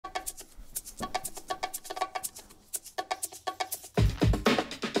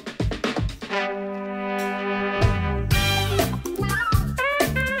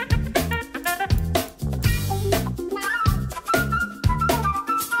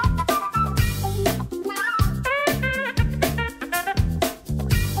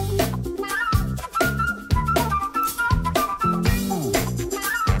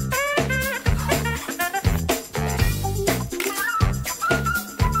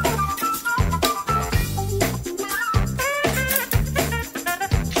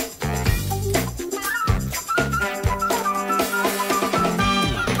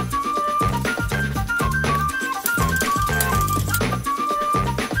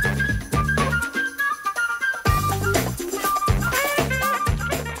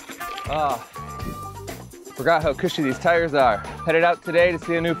Forgot how cushy these tires are. Headed out today to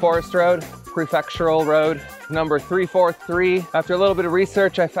see a new forest road, prefectural road, number 343. After a little bit of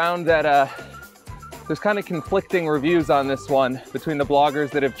research, I found that there's kind of conflicting reviews on this one between the bloggers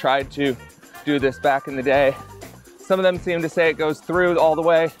that have tried to do this back in the day. Some of them seem to say it goes through all the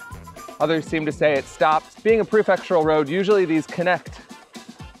way. Others seem to say it stops. Being a prefectural road, usually these connect,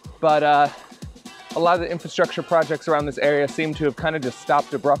 but a lot of the infrastructure projects around this area seem to have kind of just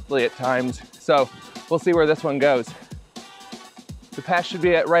stopped abruptly at times. So we'll see where this one goes. The pass should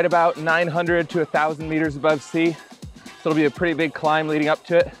be at right about 900 to 1,000 meters above sea. So it'll be a pretty big climb leading up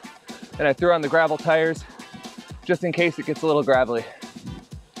to it. And I threw on the gravel tires just in case it gets a little gravelly.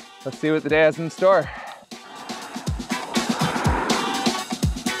 Let's see what the day has in store.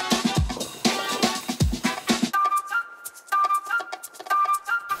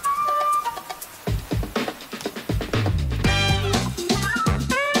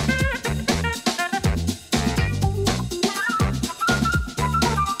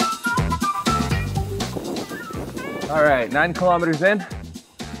 All right, 9 kilometers in.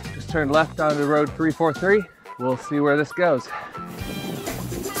 Just turned left onto road 343. We'll see where this goes.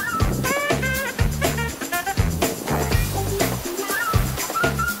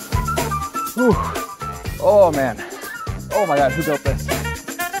 Whew. Oh man. Oh my God, who built this?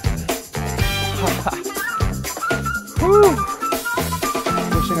 Whew.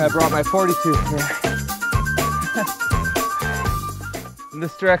 Wishing I brought my 42 here. In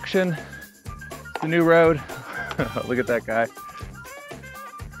this direction, the new road. Look at that guy.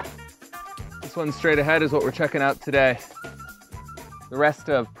 This one straight ahead is what we're checking out today. The rest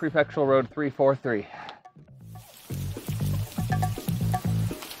of Prefectural Road 343.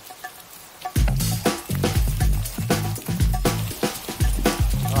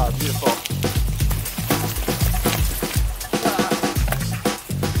 Oh, beautiful.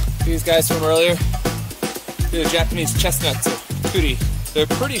 These guys from earlier, they're the Japanese chestnuts or kuti. They're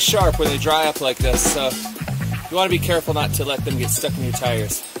pretty sharp when they dry up like this, so you want to be careful not to let them get stuck in your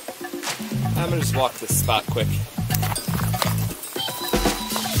tires. I'm going to just walk this spot quick.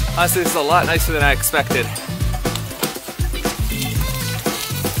 Honestly, this is a lot nicer than I expected.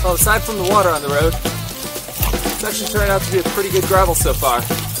 Well, aside from the water on the road, it's actually turned out to be a pretty good gravel so far.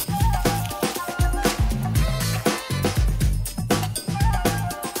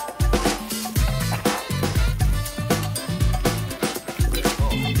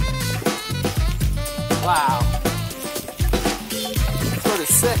 Wow. This road is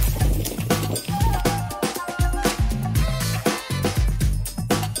sick.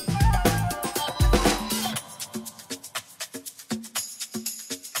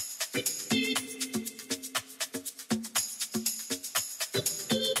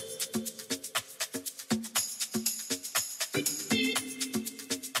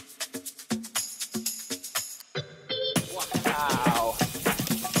 Wow.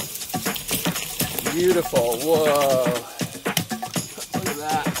 Beautiful. Whoa. Look at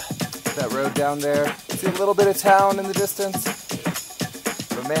that. That road down there. See a little bit of town in the distance.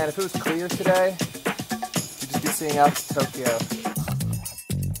 But man, if it was clear today, you'd just be seeing out to Tokyo.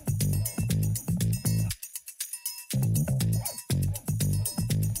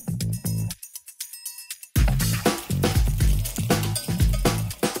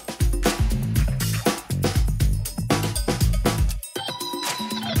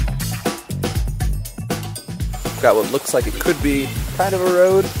 Got what looks like it could be kind of a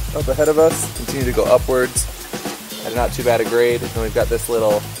road up ahead of us. Continue to go upwards at not too bad a grade. And we've got this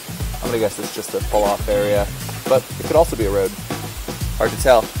little, I'm gonna guess it's just a pull-off area, but it could also be a road. Hard to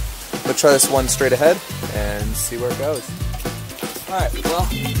tell. I'm gonna try this one straight ahead and see where it goes. All right, well,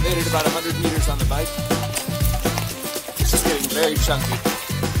 made it about 100 meters on the bike. It's just getting very chunky.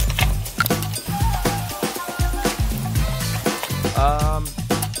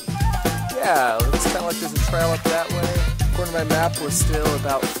 Yeah, it looks kind of like there's a trail up that way. According to my map, we're still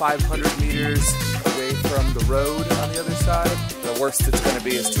about 500 meters away from the road on the other side. The worst it's going to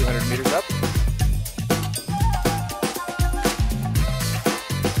be is 200 meters up.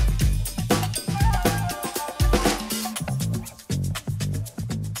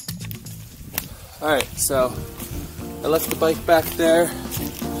 Alright, so I left the bike back there.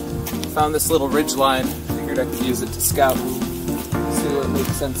 Found this little ridge line. Figured I could use it to scout. See what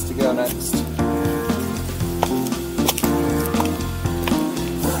makes sense to go next.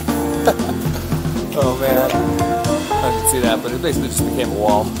 Oh man, I didn't see that, but it basically just became a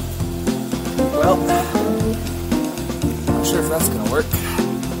wall. Well, not sure if that's gonna work.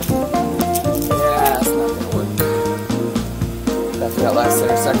 Yeah, it's not gonna work. After that last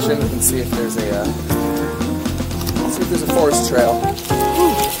intersection, we can see if there's a forest trail.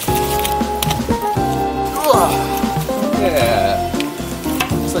 Oh, yeah.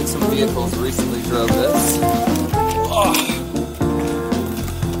 Looks like some vehicles recently drove this. Oh.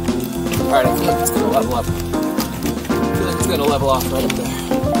 Alright, I feel like it's gonna level up. I feel like it's gonna level off right up there.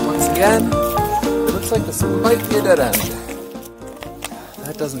 Once again, it looks like this might be a dead end.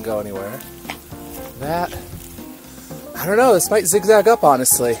 That doesn't go anywhere. That, I don't know, this might zigzag up,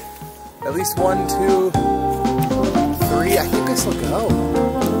 honestly. At least 1, 2, 3, I think this will go.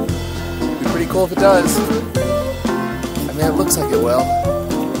 It'd be pretty cool if it does. I mean, it looks like it will.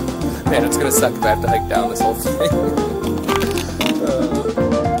 Man, it's gonna suck if I have to hike down this whole thing.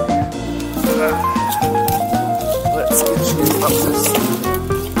 Let's get you up this.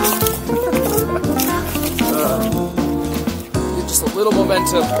 Get just a little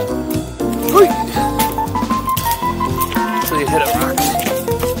momentum. Until you hit a rock.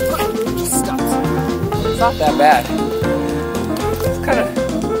 Just stop. It's not that bad. It's kind of...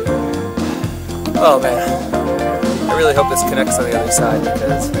 Oh man. I really hope this connects on the other side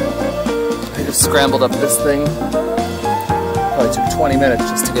because I just scrambled up this thing. Probably took 20 minutes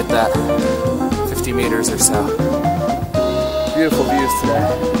just to get that 50 meters or so. Beautiful views today.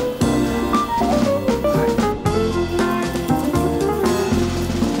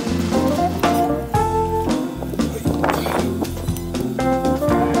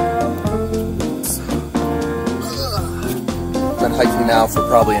 Been hiking now for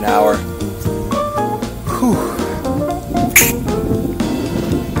probably an hour. Whew.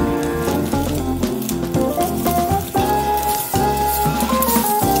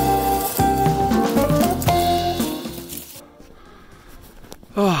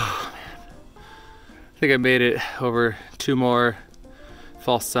 Oh, I think I made it over 2 more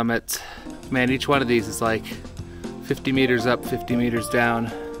false summits. Man, each one of these is like 50 meters up, 50 meters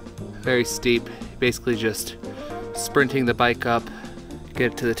down. Very steep. Basically just sprinting the bike up,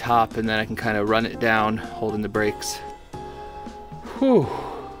 get it to the top, and then I can kind of run it down, holding the brakes. Whew.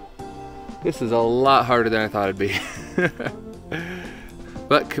 This is a lot harder than I thought it'd be.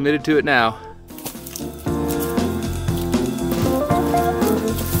 But committed to it now.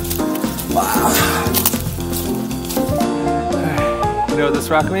 Wow. You know what this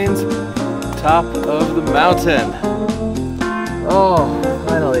rock means? Top of the mountain. Oh,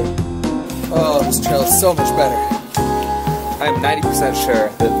 finally. Oh, this trail is so much better. I am 90% sure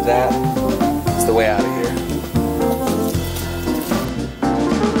that that is the way out of here.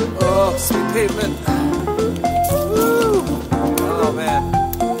 Oh, sweet pavement. Woo! Oh man.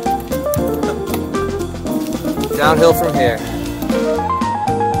 Downhill from here.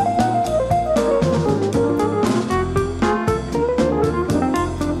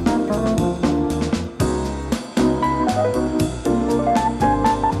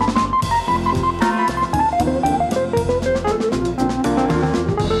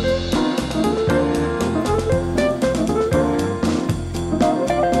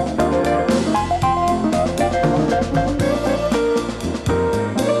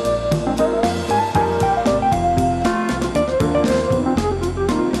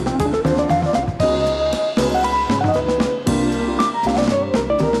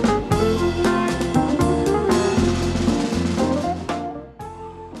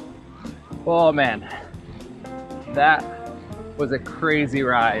 Oh man, that was a crazy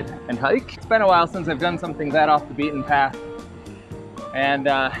ride and hike. It's been a while since I've done something that off the beaten path. And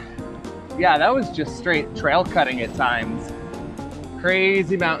yeah, that was just straight trail cutting at times.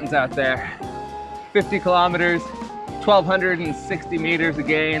 Crazy mountains out there. 50 kilometers, 1,260 meters a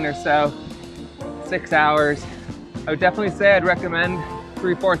gain or so, 6 hours. I would definitely say I'd recommend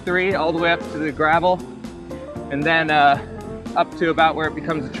 343 all the way up to the gravel, and then up to about where it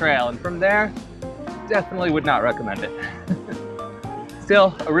becomes a trail. And from there, definitely would not recommend it.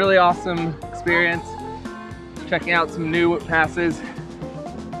 Still a really awesome experience, checking out some new passes.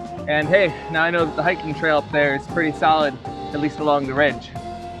 And hey, now I know that the hiking trail up there is pretty solid, at least along the ridge.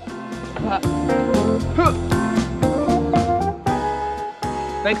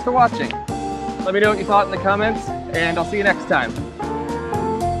 Thanks for watching. Let me know what you thought in the comments, and I'll see you next time.